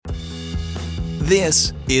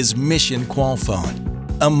This is Mission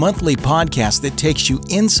Qualfon, a monthly podcast that takes you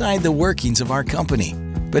inside the workings of our company,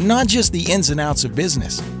 but not just the ins and outs of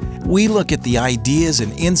business. We look at the ideas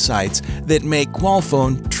and insights that make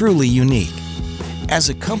Qualfon truly unique. As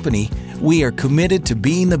a company, we are committed to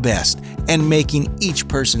being the best and making each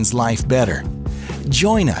person's life better.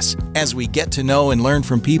 Join us as we get to know and learn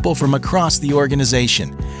from people from across the organization.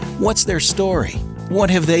 What's their story? What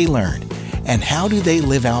have they learned? And how do they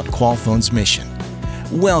live out Qualfon's mission?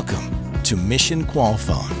 Welcome to Mission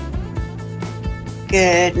Qualfon.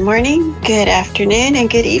 Good morning, good afternoon, and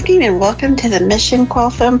good evening, and welcome to the Mission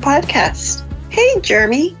Qualfon podcast. Hey,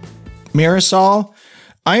 Jeremy. Marisol,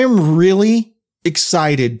 I am really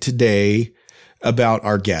excited today about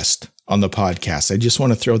our guest on the podcast. I just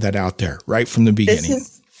want to throw that out there right from the beginning. This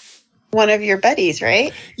is one of your buddies,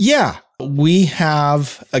 right? Yeah. We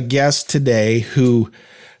have a guest today who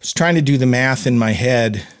was trying to do the math in my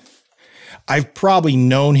head. I've probably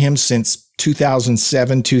known him since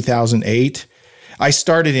 2007, 2008. I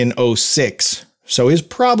started in 2006. So it's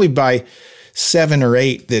probably by 7 or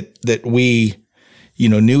 8 that we,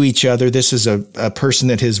 knew each other. This is a person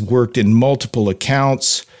that has worked in multiple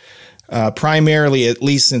accounts, primarily, at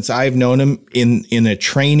least since I've known him, in a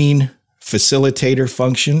training facilitator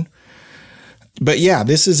function. But yeah,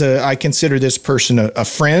 I consider this person a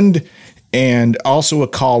friend and also a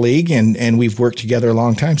colleague, and we've worked together a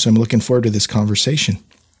long time. So I'm looking forward to this conversation.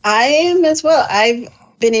 I am as well. I've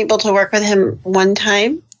been able to work with him one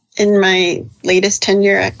time in my latest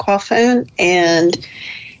tenure at Qualfon, and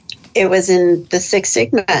it was in the Six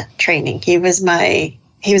Sigma training. He was my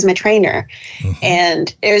trainer. Mm-hmm.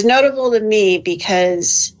 And it was notable to me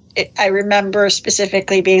because I remember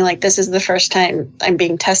specifically being like, this is the first time I'm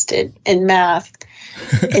being tested in math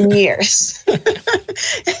in years.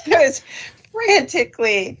 I was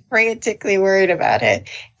frantically worried about it.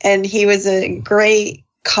 And he was a great,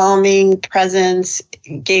 calming presence,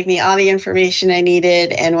 gave me all the information I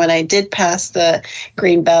needed. And when I did pass the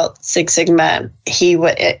Green Belt Six Sigma,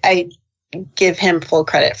 I give him full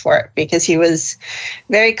credit for it because he was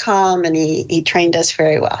very calm and he trained us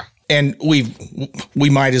very well. And we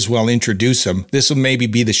might as well introduce him. This will maybe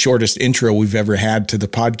be the shortest intro we've ever had to the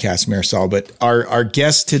podcast, Marisol. But our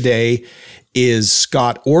guest today is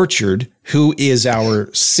Scott Orchard, who is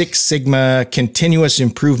our Six Sigma continuous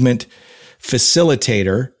improvement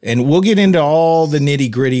facilitator. And we'll get into all the nitty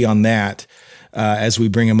gritty on that as we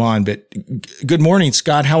bring him on. But good morning,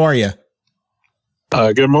 Scott. How are you?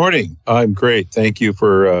 Good morning. I'm great. Thank you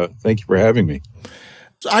for having me.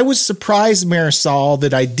 I was surprised, Marisol,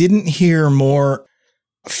 that I didn't hear more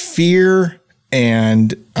fear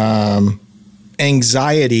and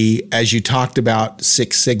anxiety as you talked about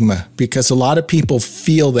Six Sigma, because a lot of people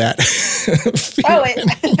feel that.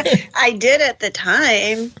 I did at the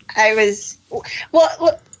time. I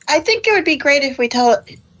think it would be great if we tell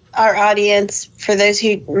our audience, for those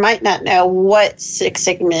who might not know what Six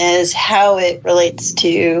Sigma is, how it relates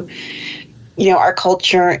to, our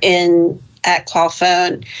culture at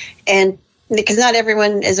Qualfon, and because not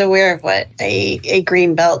everyone is aware of what a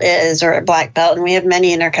green belt is or a black belt, and we have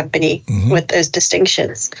many in our company with those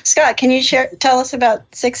distinctions. Scott, can you tell us about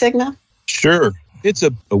Six Sigma? Sure. It's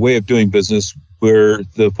a way of doing business where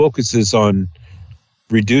the focus is on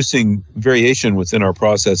reducing variation within our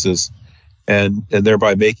processes and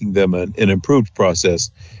thereby making them an improved process.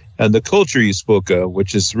 And the culture you spoke of,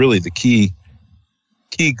 which is really the key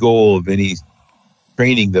goal of any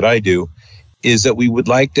training that I do, is that we would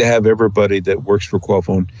like to have everybody that works for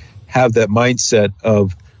Qualfon have that mindset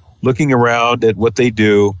of looking around at what they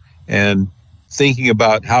do and thinking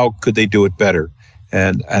about how could they do it better.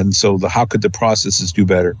 And so how could the processes do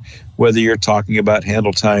better? Whether you're talking about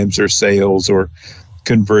handle times or sales or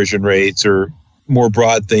conversion rates or more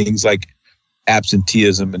broad things like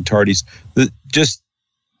absenteeism and tardies, just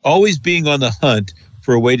always being on the hunt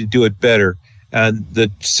for a way to do it better. And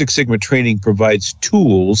the Six Sigma training provides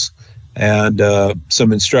tools and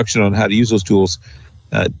some instruction on how to use those tools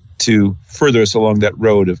to further us along that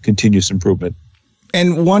road of continuous improvement.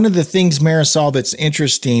 And one of the things, Marisol, that's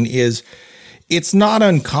interesting is it's not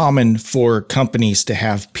uncommon for companies to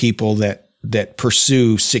have people that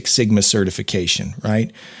pursue Six Sigma certification,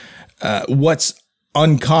 right? What's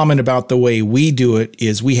uncommon about the way we do it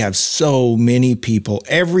is we have so many people,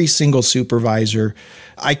 every single supervisor.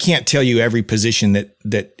 I can't tell you every position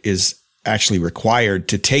that is actually required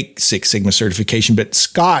to take Six Sigma certification, but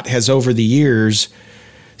Scott has over the years.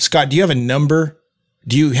 Scott, do you have a number?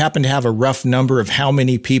 Do you happen to have a rough number of how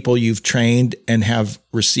many people you've trained and have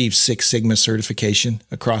received Six Sigma certification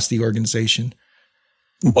across the organization?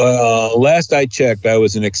 Well, last I checked, I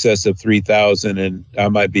was in excess of 3,000, and I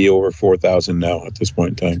might be over 4,000 now at this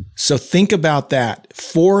point in time. So think about that.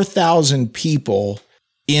 4,000 people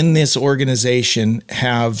in this organization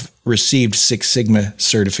have received Six Sigma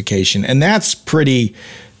certification, and that's pretty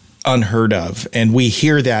unheard of. And we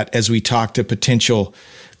hear that as we talk to potential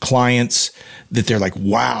clients, that they're like,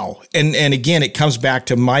 wow. And again, it comes back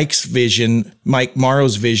to Mike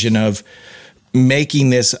Morrow's vision of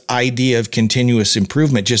making this idea of continuous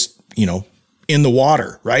improvement just, in the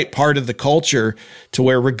water, right? Part of the culture, to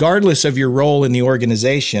where regardless of your role in the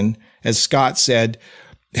organization, as Scott said,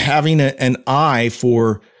 having an eye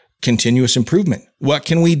for continuous improvement. What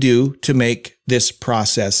can we do to make this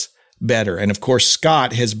process better? And of course,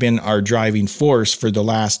 Scott has been our driving force for the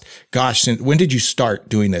last, since when did you start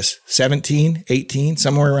doing this? 17, 18,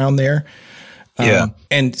 somewhere around there? Yeah.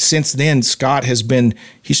 And since then, Scott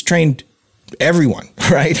he's trained everyone,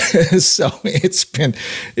 right? So it's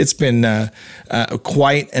been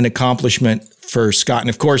quite an accomplishment for Scott. And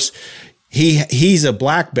of course, he's a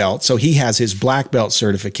black belt, so he has his black belt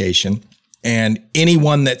certification. And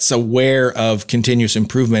anyone that's aware of continuous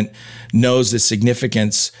improvement knows the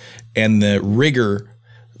significance and the rigor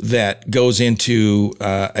that goes into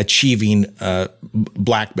achieving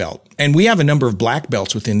black belt. And we have a number of black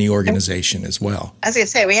belts within the organization as well. I was going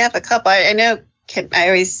to say, we have a couple. I know Kim, I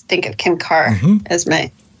always think of Kim Carr as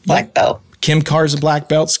my black belt. Kim Carr's a black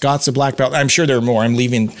belt. Scott's a black belt. I'm sure there are more. I'm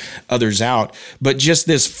leaving others out. But just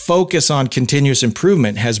this focus on continuous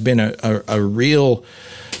improvement has been a real,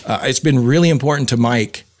 it's been really important to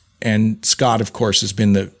Mike. And Scott, of course, has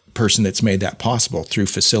been the person that's made that possible through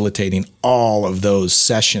facilitating all of those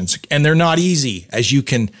sessions. And they're not easy, as you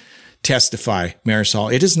can testify,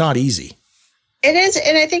 Marisol. It is not easy. It is.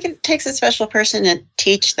 And I think it takes a special person to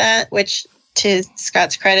teach that, which, to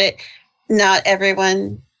Scott's credit, not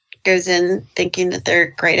everyone goes in thinking that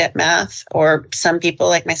they're great at math, or some people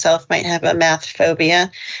like myself might have a math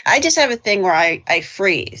phobia. I just have a thing where I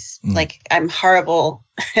freeze. Like, I'm horrible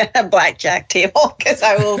at a blackjack table because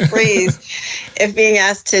I will freeze if being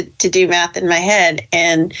asked to do math in my head.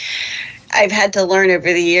 And I've had to learn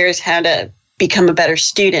over the years how to become a better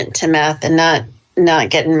student to math and not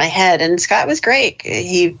get in my head. And Scott was great.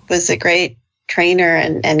 He was a great trainer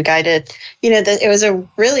and guided. It was a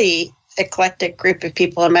really eclectic group of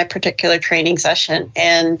people in my particular training session.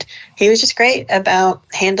 And he was just great about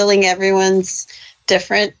handling everyone's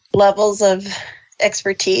different levels of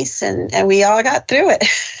expertise. And we all got through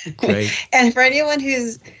it. Great. And for anyone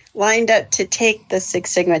who's lined up to take the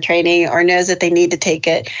Six Sigma training or knows that they need to take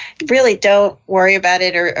it, really don't worry about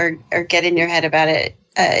it or get in your head about it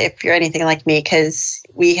if you're anything like me, because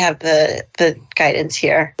we have the guidance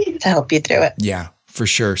here to help you through it. Yeah, for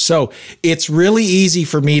sure. So it's really easy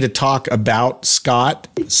for me to talk about Scott.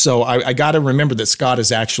 So I got to remember that Scott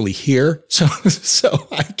is actually here. So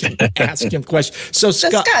I can ask him questions. So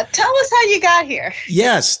Scott, tell us how you got here.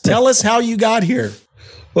 Yes, tell us how you got here.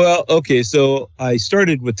 Well, okay. So I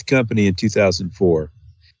started with the company in 2004,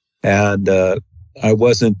 and I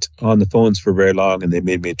wasn't on the phones for very long, and they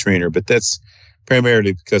made me a trainer. But that's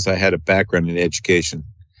primarily because I had a background in education,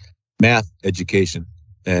 math education,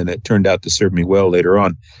 and it turned out to serve me well later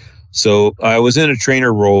on. So I was in a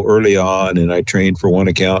trainer role early on, and I trained for one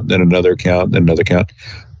account, then another account, then another account.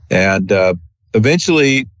 And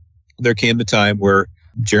eventually there came the time where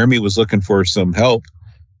Jeremy was looking for some help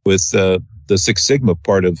with the Six Sigma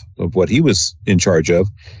part of what he was in charge of.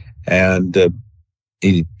 And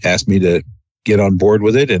he asked me to get on board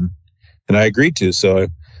with it, and I agreed to. So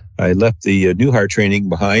I left the new hire training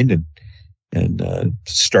behind and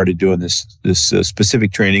started doing this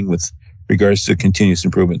specific training with regards to continuous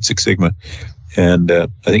improvement, Six Sigma. And I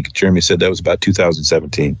think Jeremy said that was about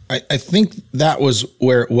 2017. I think that was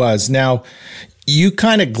where it was. Now, you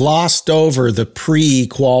kind of glossed over the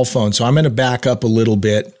pre-Qualfon, so I'm going to back up a little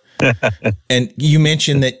bit. And you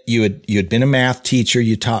mentioned that you had been a math teacher,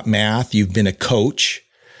 you taught math, you've been a coach.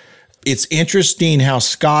 It's interesting how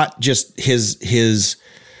Scott, just his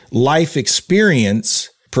life experience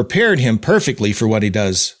prepared him perfectly for what he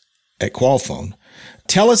does at Qualfon.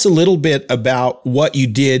 Tell us a little bit about what you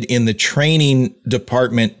did in the training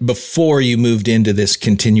department before you moved into this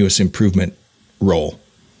continuous improvement role.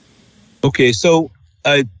 Okay, so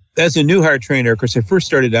as a new hire trainer, of course, I first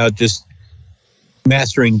started out just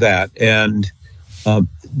mastering that. And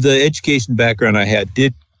the education background I had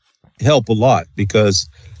did help a lot because,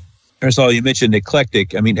 Marisol, you mentioned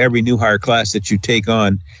eclectic. I mean, every new hire class that you take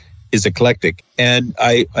on is eclectic. And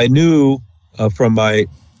I knew from my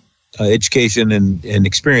education and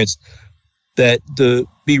experience that to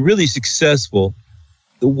be really successful,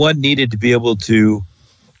 one needed to be able to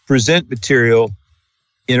present material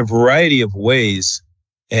in a variety of ways,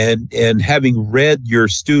 and having read your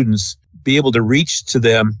students, be able to reach to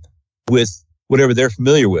them with whatever they're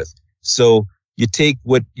familiar with. So you take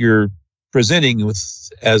what you're presenting with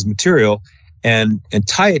as material and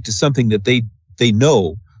tie it to something that they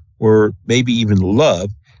know or maybe even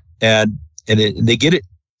love, and they get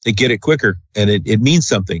it quicker, and it means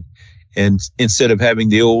something. And instead of having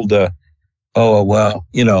the old oh, well,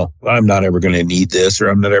 I'm not ever going to need this, or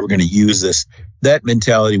I'm not ever going to use this, that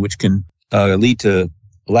mentality, which can lead to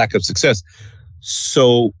lack of success.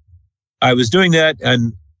 So I was doing that,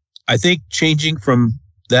 and I think changing from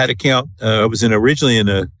that account, I was originally in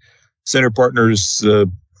a Center Partners,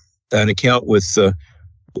 an account with,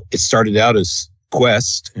 it started out as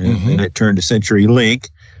Quest, and it turned to CenturyLink.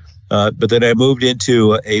 But then I moved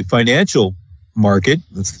into a financial market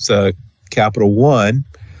with Capital One,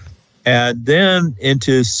 and then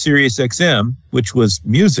into SiriusXM, which was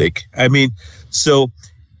music. I mean, so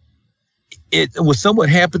it was somewhat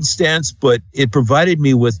happenstance, but it provided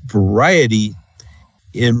me with variety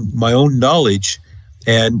in my own knowledge,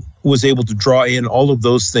 and was able to draw in all of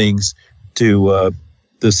those things to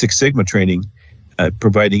the Six Sigma training,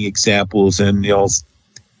 providing examples and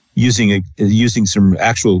using some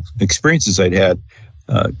actual experiences I'd had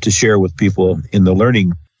to share with people in the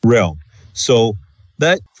learning realm. So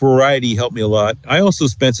that variety helped me a lot. I also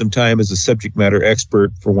spent some time as a subject matter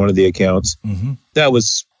expert for one of the accounts. That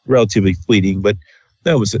was relatively fleeting, but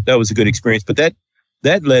that was a good experience. But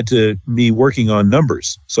that led to me working on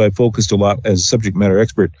numbers. So I focused a lot as a subject matter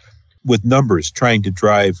expert with numbers, trying to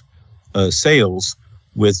drive sales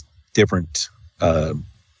with different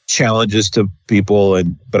challenges to people.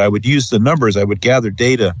 But I would use the numbers, I would gather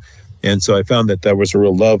data. And so I found that was a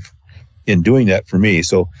real love in doing that for me.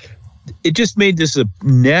 So it just made this a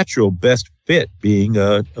natural best fit, being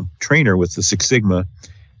a trainer with the Six Sigma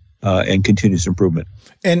and continuous improvement.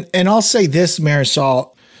 And I'll say this,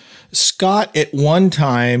 Marisol, Scott at one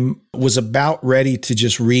time was about ready to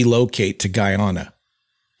just relocate to Guyana.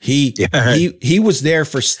 He was there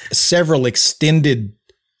for several extended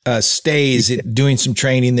stays, doing some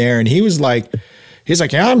training there, and he's like,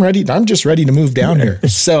 yeah, I'm ready. I'm just ready to move down here.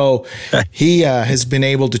 So he has been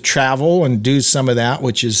able to travel and do some of that,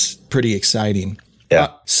 which is pretty exciting.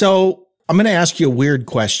 Yeah. So I'm going to ask you a weird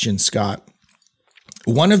question, Scott.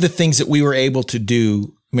 One of the things that we were able to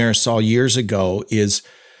do, Marisol, years ago is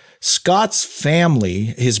Scott's family,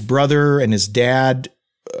 his brother and his dad,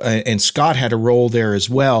 and Scott had a role there as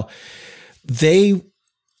well. They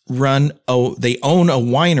own a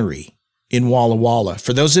winery in Walla Walla.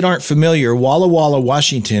 For those that aren't familiar, Walla Walla,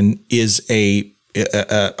 Washington is a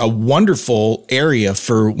wonderful area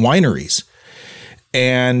for wineries.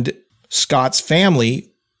 And Scott's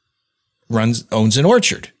family owns an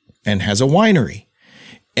orchard and has a winery.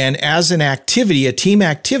 And as an activity, a team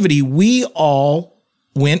activity, we all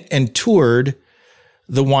went and toured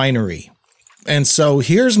the winery. And so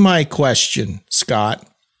here's my question, Scott.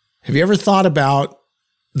 Have you ever thought about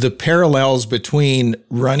the parallels between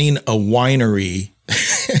running a winery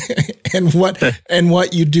and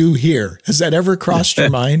what you do here? Has that ever crossed your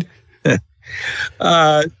mind?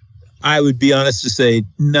 I would be honest to say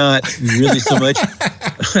not really so much.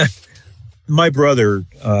 My brother,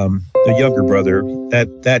 the younger brother,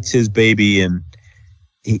 that's his baby, and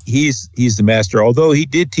he's the master. Although he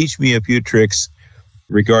did teach me a few tricks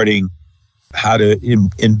regarding how to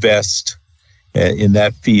invest in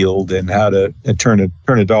that field and how to turn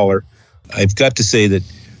a dollar. I've got to say that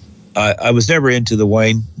I was never into the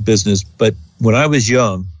wine business, but when I was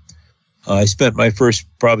young, I spent my first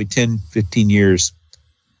probably 10, 15 years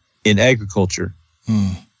in agriculture.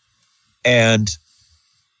 And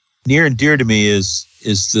near and dear to me is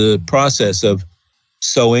the process of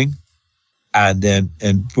sowing, and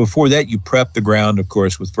before that you prep the ground, of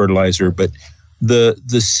course, with fertilizer, but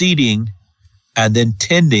the seeding and then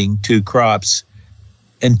tending to crops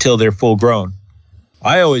until they're full grown.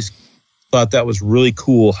 I always thought that was really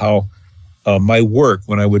cool how my work,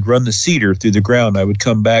 when I would run the seeder through the ground, I would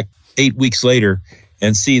come back 8 weeks later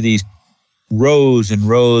and see these rows and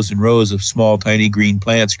rows and rows of small, tiny green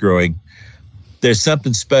plants growing. There's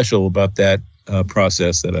something special about that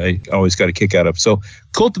process that I always got a kick out of. So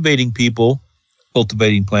cultivating people,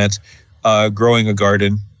 cultivating plants, growing a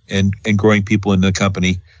garden, and growing people in the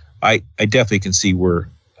company, I definitely can see where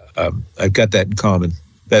I've got that in common.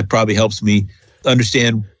 That probably helps me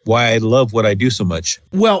understand why I love what I do so much.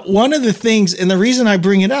 Well, one of the things, and the reason I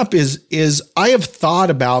bring it up is I have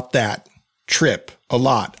thought about that trip a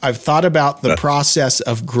lot. I've thought about the process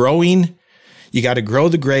of growing. You got to grow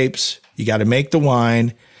the grapes. You got to make the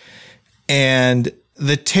wine. And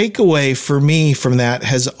the takeaway for me from that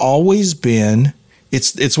has always been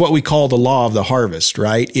It's what we call the law of the harvest,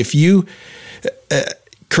 right? If you,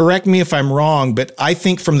 correct me if I'm wrong, but I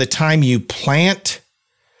think from the time you plant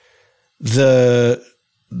the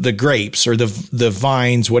grapes or the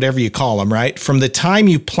vines, whatever you call them, right? From the time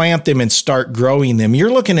you plant them and start growing them,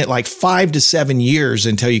 you're looking at like 5 to 7 years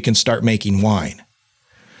until you can start making wine.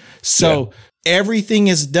 So everything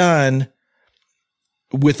is done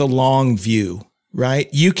with a long view, right?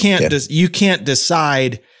 You can't you can't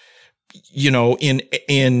decide,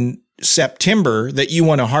 in September that you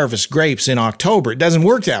want to harvest grapes in October. It doesn't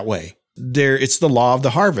work that way. It's the law of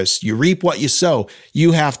the harvest. You reap what you sow.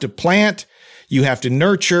 You have to plant, you have to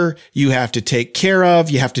nurture, you have to take care of,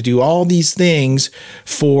 you have to do all these things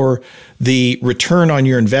for the return on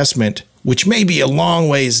your investment, which may be a long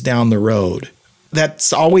ways down the road.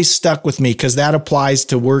 That's always stuck with me because that applies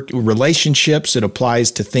to work relationships. It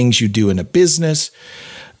applies to things you do in a business.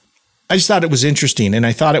 I just thought it was interesting, and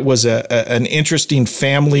I thought it was an interesting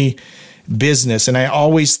family business. And I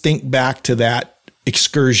always think back to that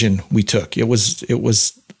excursion we took. It was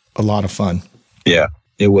a lot of fun. Yeah,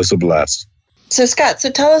 it was a blast. So Scott,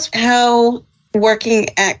 tell us how working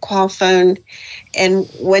at Qualfon and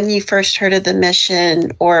when you first heard of the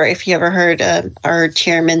mission, or if you ever heard our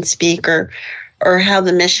chairman speak, or how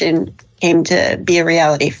the mission came to be a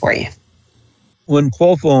reality for you. When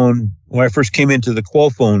I first came into the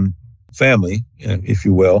Qualfon family, if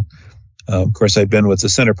you will, of course, I'd been with the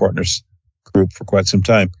Center Partners group for quite some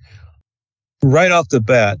time. Right off the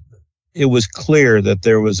bat, it was clear that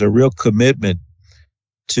there was a real commitment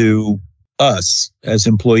to us as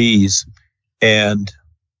employees and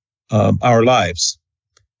our lives,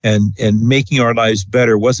 and making our lives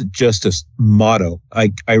better wasn't just a motto.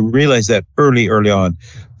 I realized that early on,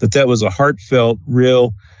 that was a heartfelt,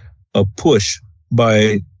 real push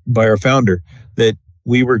by our founder, that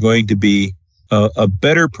we were going to be a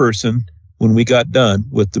better person when we got done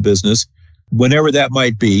with the business, whenever that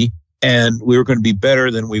might be, and we were going to be better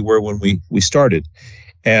than we were when we started.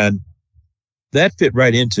 And that fit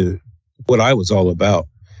right into what I was all about.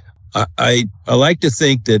 I like to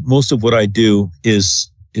think that most of what I do is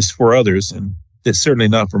for others, and it's certainly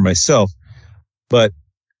not for myself, but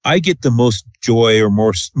I get the most joy or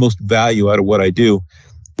most value out of what I do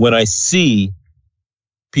when I see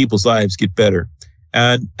people's lives get better.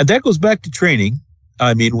 And that goes back to training.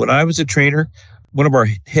 I mean, when I was a trainer, one of our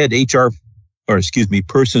head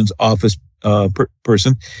person's office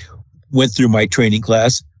person went through my training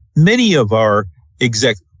class. Many of our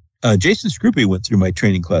Jason Scroopy went through my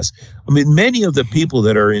training class. I mean, many of the people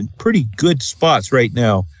that are in pretty good spots right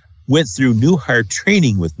now went through new hire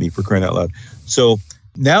training with me, for crying out loud. So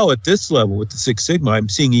now at this level with the Six Sigma, I'm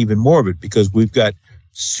seeing even more of it because we've got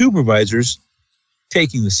supervisors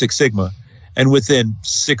taking the Six Sigma, and within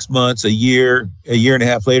 6 months, a year and a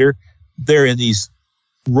half later, they're in these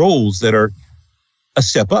roles that are a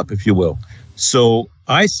step up, if you will. So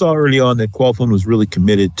I saw early on that Qualfon was really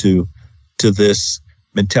committed to this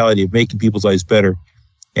mentality of making people's lives better.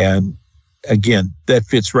 And again, that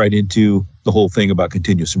fits right into the whole thing about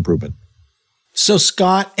continuous improvement. So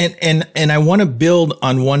Scott, and I want to build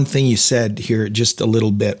on one thing you said here just a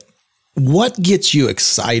little bit. What gets you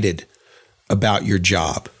excited about your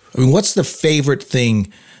job? I mean, what's the favorite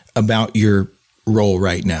thing about your role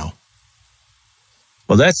right now?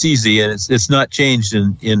 Well, that's easy, and it's not changed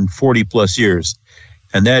in 40 plus years.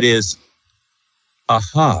 And that is, I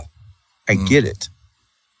get it.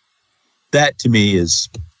 That to me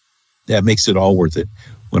that makes it all worth it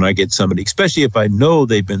when I get somebody, especially if I know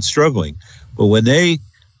they've been struggling. But when they,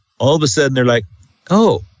 all of a sudden they're like,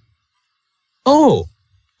 oh,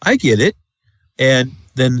 I get it. And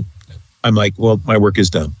then I'm like, well, my work is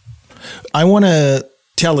done. I want to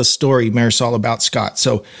tell a story, Marisol, about Scott.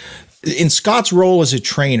 So in Scott's role as a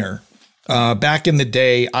trainer, back in the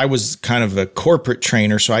day, I was kind of a corporate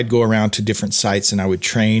trainer. So I'd go around to different sites and I would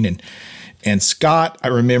train. And Scott, I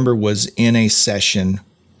remember, was in a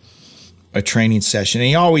training session, and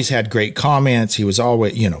he always had great comments. He was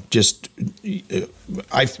always,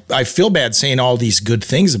 I feel bad saying all these good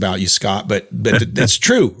things about you, Scott, but that's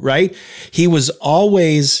true, right? He was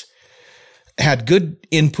always had good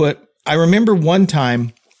input. I remember one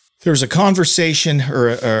time there was a conversation or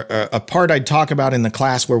a part I'd talk about in the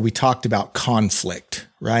class where we talked about conflict,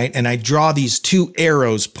 right? And I draw these two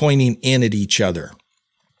arrows pointing in at each other.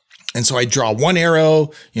 And so I draw one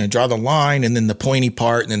arrow, draw the line and then the pointy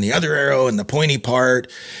part, and then the other arrow and the pointy part.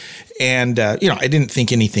 And, I didn't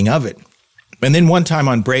think anything of it. And then one time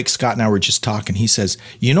on break, Scott and I were just talking. He says,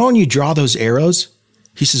 when you draw those arrows,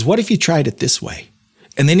 he says, what if you tried it this way?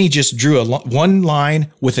 And then he just drew one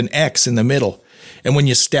line with an X in the middle. And when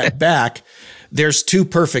you step back, there's two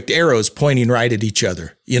perfect arrows pointing right at each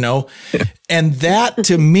other, you know? And that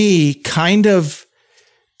to me kind of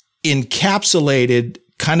encapsulated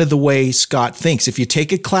kind of the way Scott thinks. If you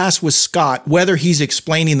take a class with Scott, whether he's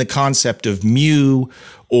explaining the concept of mu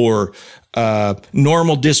or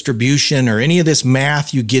normal distribution or any of this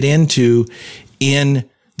math you get into in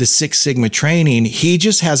the Six Sigma training, he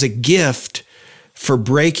just has a gift for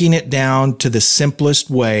breaking it down to the simplest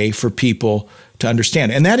way for people to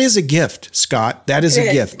understand. And that is a gift, Scott. That is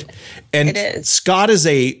a gift. And it is. Scott is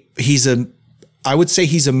I would say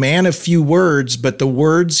he's a man of few words, but the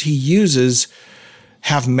words he uses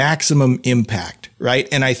have maximum impact, right?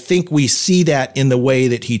 And I think we see that in the way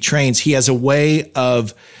that he trains. He has a way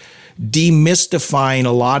of demystifying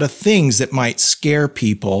a lot of things that might scare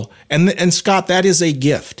people. And Scott, that is a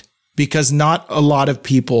gift because not a lot of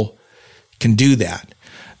people can do that.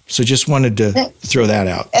 So just wanted to throw that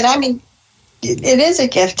out. And I mean, it is a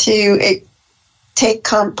gift to take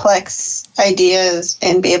complex ideas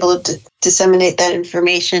and be able to disseminate that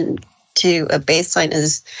information to a baseline.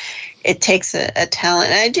 It takes a talent.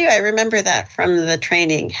 And I remember that from the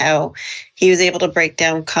training, how he was able to break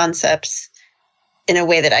down concepts in a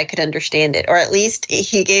way that I could understand it, or at least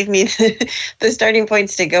he gave me the starting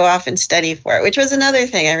points to go off and study for it, which was another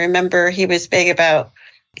thing. I remember he was big about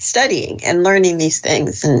studying and learning these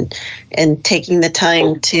things and taking the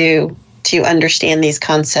time to understand these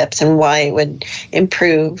concepts and why it would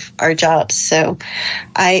improve our jobs. So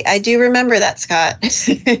I do remember that, Scott,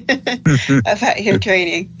 about your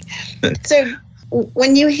training. So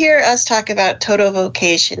when you hear us talk about total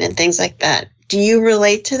vocation and things like that, do you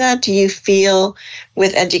relate to that? Do you feel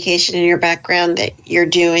with education in your background that you're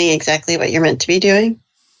doing exactly what you're meant to be doing?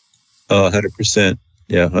 100%.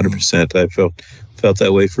 Yeah, 100%. I felt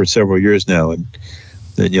that way for several years now. And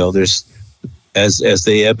then, there's, as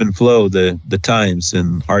they ebb and flow, the times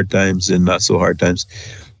and hard times and not so hard times,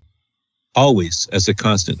 always as a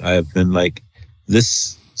constant, I have been like,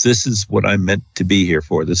 this is what I'm meant to be here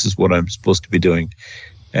for. This is what I'm supposed to be doing.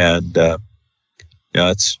 And,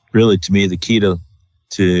 it's really, to me, the key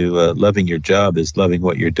to loving your job is loving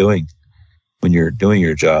what you're doing when you're doing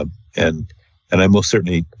your job. And I most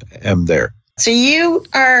certainly am there. So you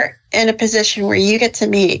are in a position where you get to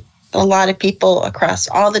meet a lot of people across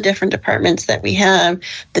all the different departments that we have,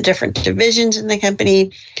 the different divisions in the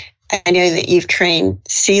company. I know that you've trained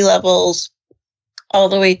C-levels all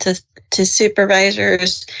the way to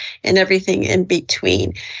supervisors and everything in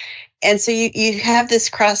between. And so you have this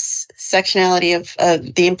cross-sectionality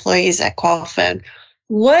of the employees at Qualfon.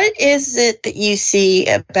 What is it that you see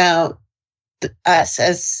about us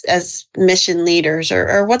as mission leaders,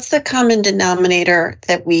 or what's the common denominator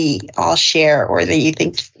that we all share or that you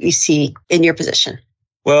think you see in your position?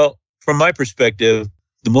 Well, from my perspective,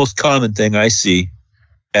 the most common thing I see,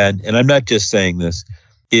 and I'm not just saying this,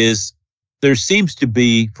 is there seems to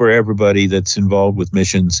be, for everybody that's involved with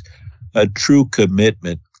missions, a true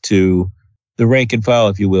commitment to the rank and file,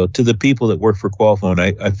 if you will, to the people that work for Qualfon.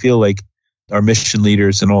 I feel like our mission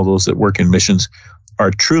leaders and all those that work in missions are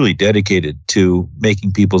truly dedicated to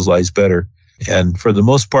making people's lives better. And for the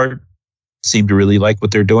most part, seem to really like what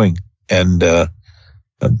they're doing. And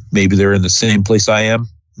maybe they're in the same place I am,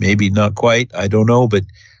 maybe not quite, I don't know, but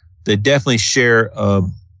they definitely share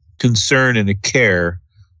concern and a care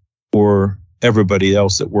for everybody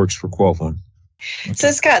else that works for Qualfon. Okay. So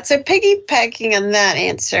Scott, piggybacking on that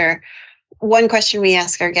answer, one question we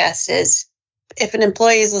ask our guests is, if an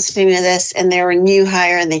employee is listening to this and they're a new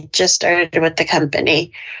hire and they just started with the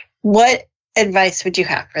company, what advice would you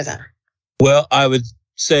have for them? Well, I would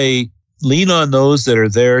say lean on those that are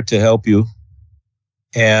there to help you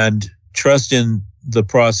and trust in the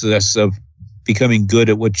process of becoming good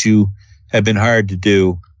at what you have been hired to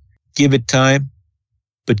do. Give it time,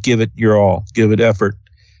 but give it your all. Give it effort.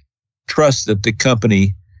 Trust that the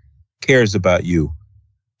company cares about you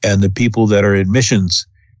and the people that are in missions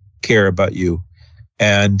care about you,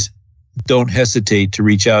 and don't hesitate to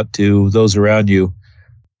reach out to those around you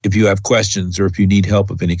if you have questions or if you need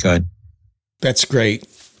help of any kind. That's great.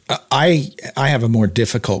 I have a more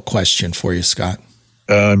difficult question for you, Scott.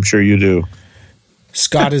 I'm sure you do.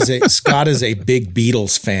 Scott is a big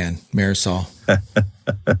Beatles fan, Marisol.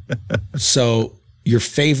 So your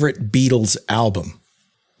favorite Beatles album?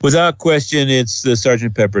 Without question, it's the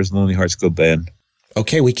Sgt. Pepper's Lonely Hearts Club Band.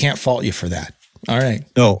 Okay, we can't fault you for that. All right.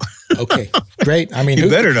 No. Okay, great. I mean, you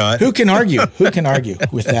better not. Who can argue? Who can argue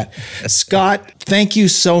with that? Scott, thank you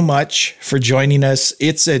so much for joining us.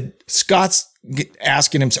 Scott's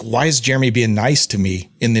asking himself, why is Jeremy being nice to me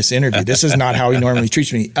in this interview? This is not how he normally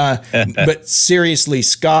treats me. But seriously,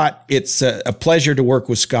 Scott, it's a pleasure to work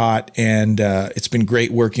with Scott, and it's been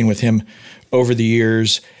great working with him over the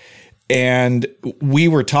years. And we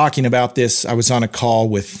were talking about this. I was on a call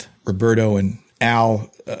with Roberto and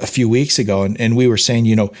Al a few weeks ago, and we were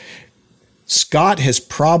saying, Scott has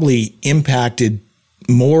probably impacted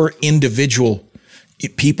more individual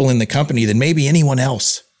people in the company than maybe anyone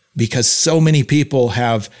else, because so many people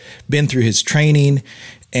have been through his training,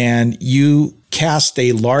 and you cast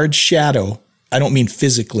a large shadow. I don't mean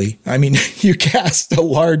physically. I mean, you cast a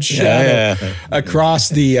large shadow across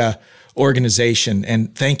the organization.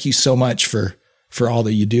 And thank you so much for all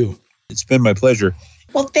that you do. It's been my pleasure.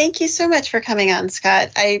 Well, thank you so much for coming on, Scott.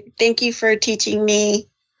 I thank you for teaching me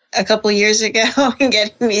a couple years ago and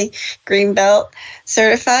getting me green belt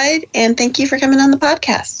certified. And thank you for coming on the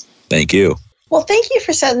podcast. Thank you. Well, thank you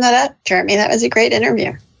for setting that up, Jeremy. That was a great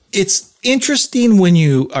interview. It's interesting when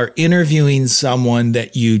you are interviewing someone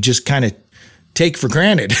that you just kind of take for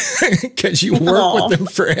granted because you work with them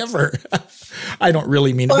forever. I don't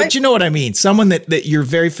really mean it, but you know what I mean. Someone that you're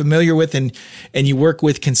very familiar with and you work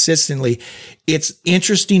with consistently. It's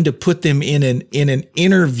interesting to put them in an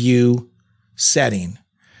interview setting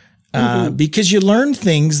because you learn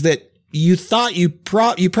things that you thought you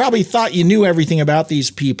probably thought you knew everything about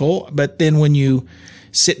these people, but then when you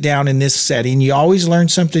sit down in this setting, you always learn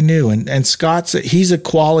something new. And Scott's he's a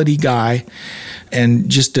quality guy and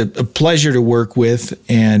just a pleasure to work with.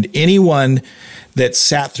 And anyone that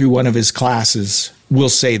sat through one of his classes will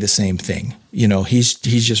say the same thing. He's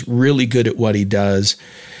just really good at what he does.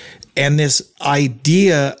 And this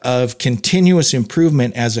idea of continuous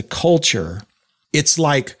improvement as a culture, it's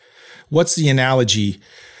like, what's the analogy?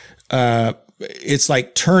 It's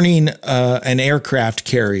like turning an aircraft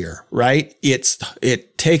carrier, right?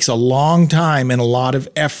 It takes a long time and a lot of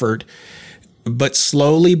effort, but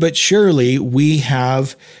slowly but surely we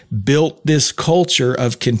have built this culture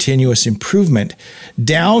of continuous improvement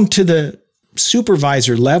down to the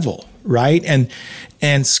supervisor level, right?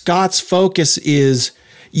 And Scott's focus is,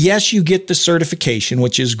 yes, you get the certification,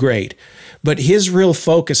 which is great, but his real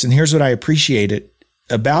focus, and here's what I appreciate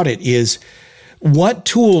about it, is what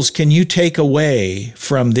tools can you take away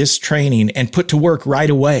from this training and put to work right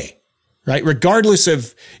away, right? Regardless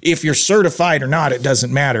of if you're certified or not, it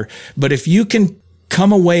doesn't matter. But if you can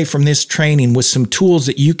come away from this training with some tools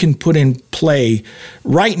that you can put in play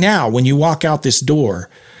right now when you walk out this door,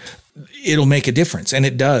 it'll make a difference. And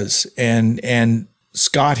it does. And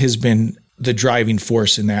Scott has been the driving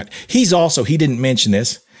force in that. He didn't mention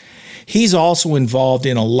this, he's also involved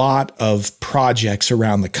in a lot of projects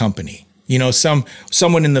around the company.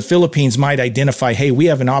 Someone in the Philippines might identify, hey, we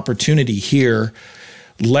have an opportunity here.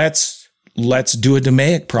 Let's do a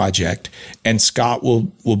DMAIC project, and Scott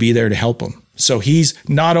will be there to help them. So he's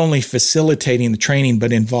not only facilitating the training,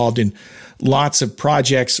 but involved in lots of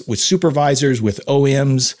projects with supervisors, with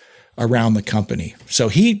OMs around the company. So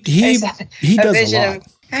he does a lot.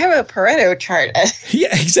 I have a Pareto chart.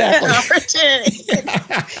 Yeah, exactly. An opportunity.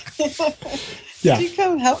 Yeah. Could you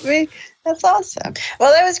come help me? That's awesome.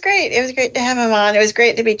 Well, that was great. It was great to have him on. It was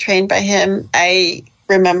great to be trained by him. I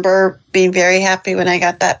remember being very happy when I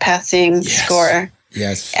got that passing score.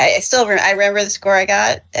 Yes. I remember the score I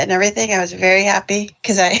got and everything. I was very happy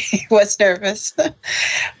because I was nervous.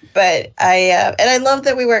 But I love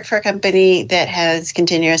that we work for a company that has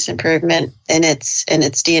continuous improvement in its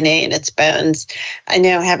DNA and its bones. I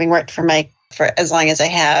know, having worked for Mike for as long as I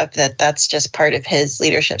have, that's just part of his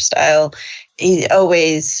leadership style. He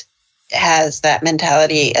always has that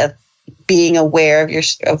mentality of being aware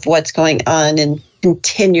of what's going on and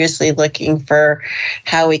continuously looking for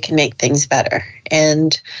how we can make things better.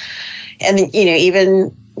 And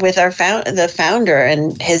even with the founder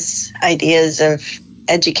and his ideas of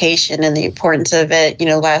education and the importance of it.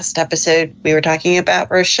 Last episode we were talking about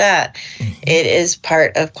Roshat. Mm-hmm. It is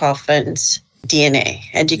part of Qualfon's DNA,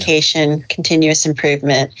 education, continuous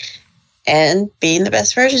improvement, and being the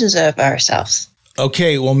best versions of ourselves.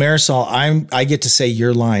 Okay, well, Marisol, I get to say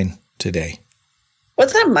your line today. Well,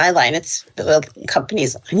 it's not my line, it's the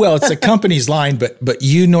company's line. Well, it's a company's line, but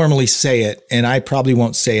you normally say it, and I probably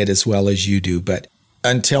won't say it as well as you do. But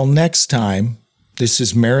until next time, this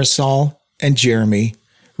is Marisol and Jeremy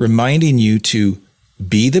reminding you to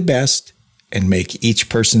be the best and make each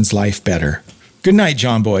person's life better. Good night,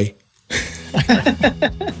 John Boy.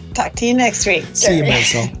 Talk to you next week. See you,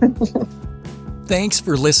 Marisol. Thanks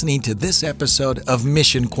for listening to this episode of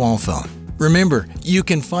Mission Qualfon. Remember, you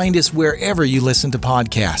can find us wherever you listen to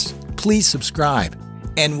podcasts. Please subscribe,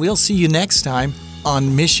 and we'll see you next time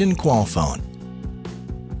on Mission Qualfon.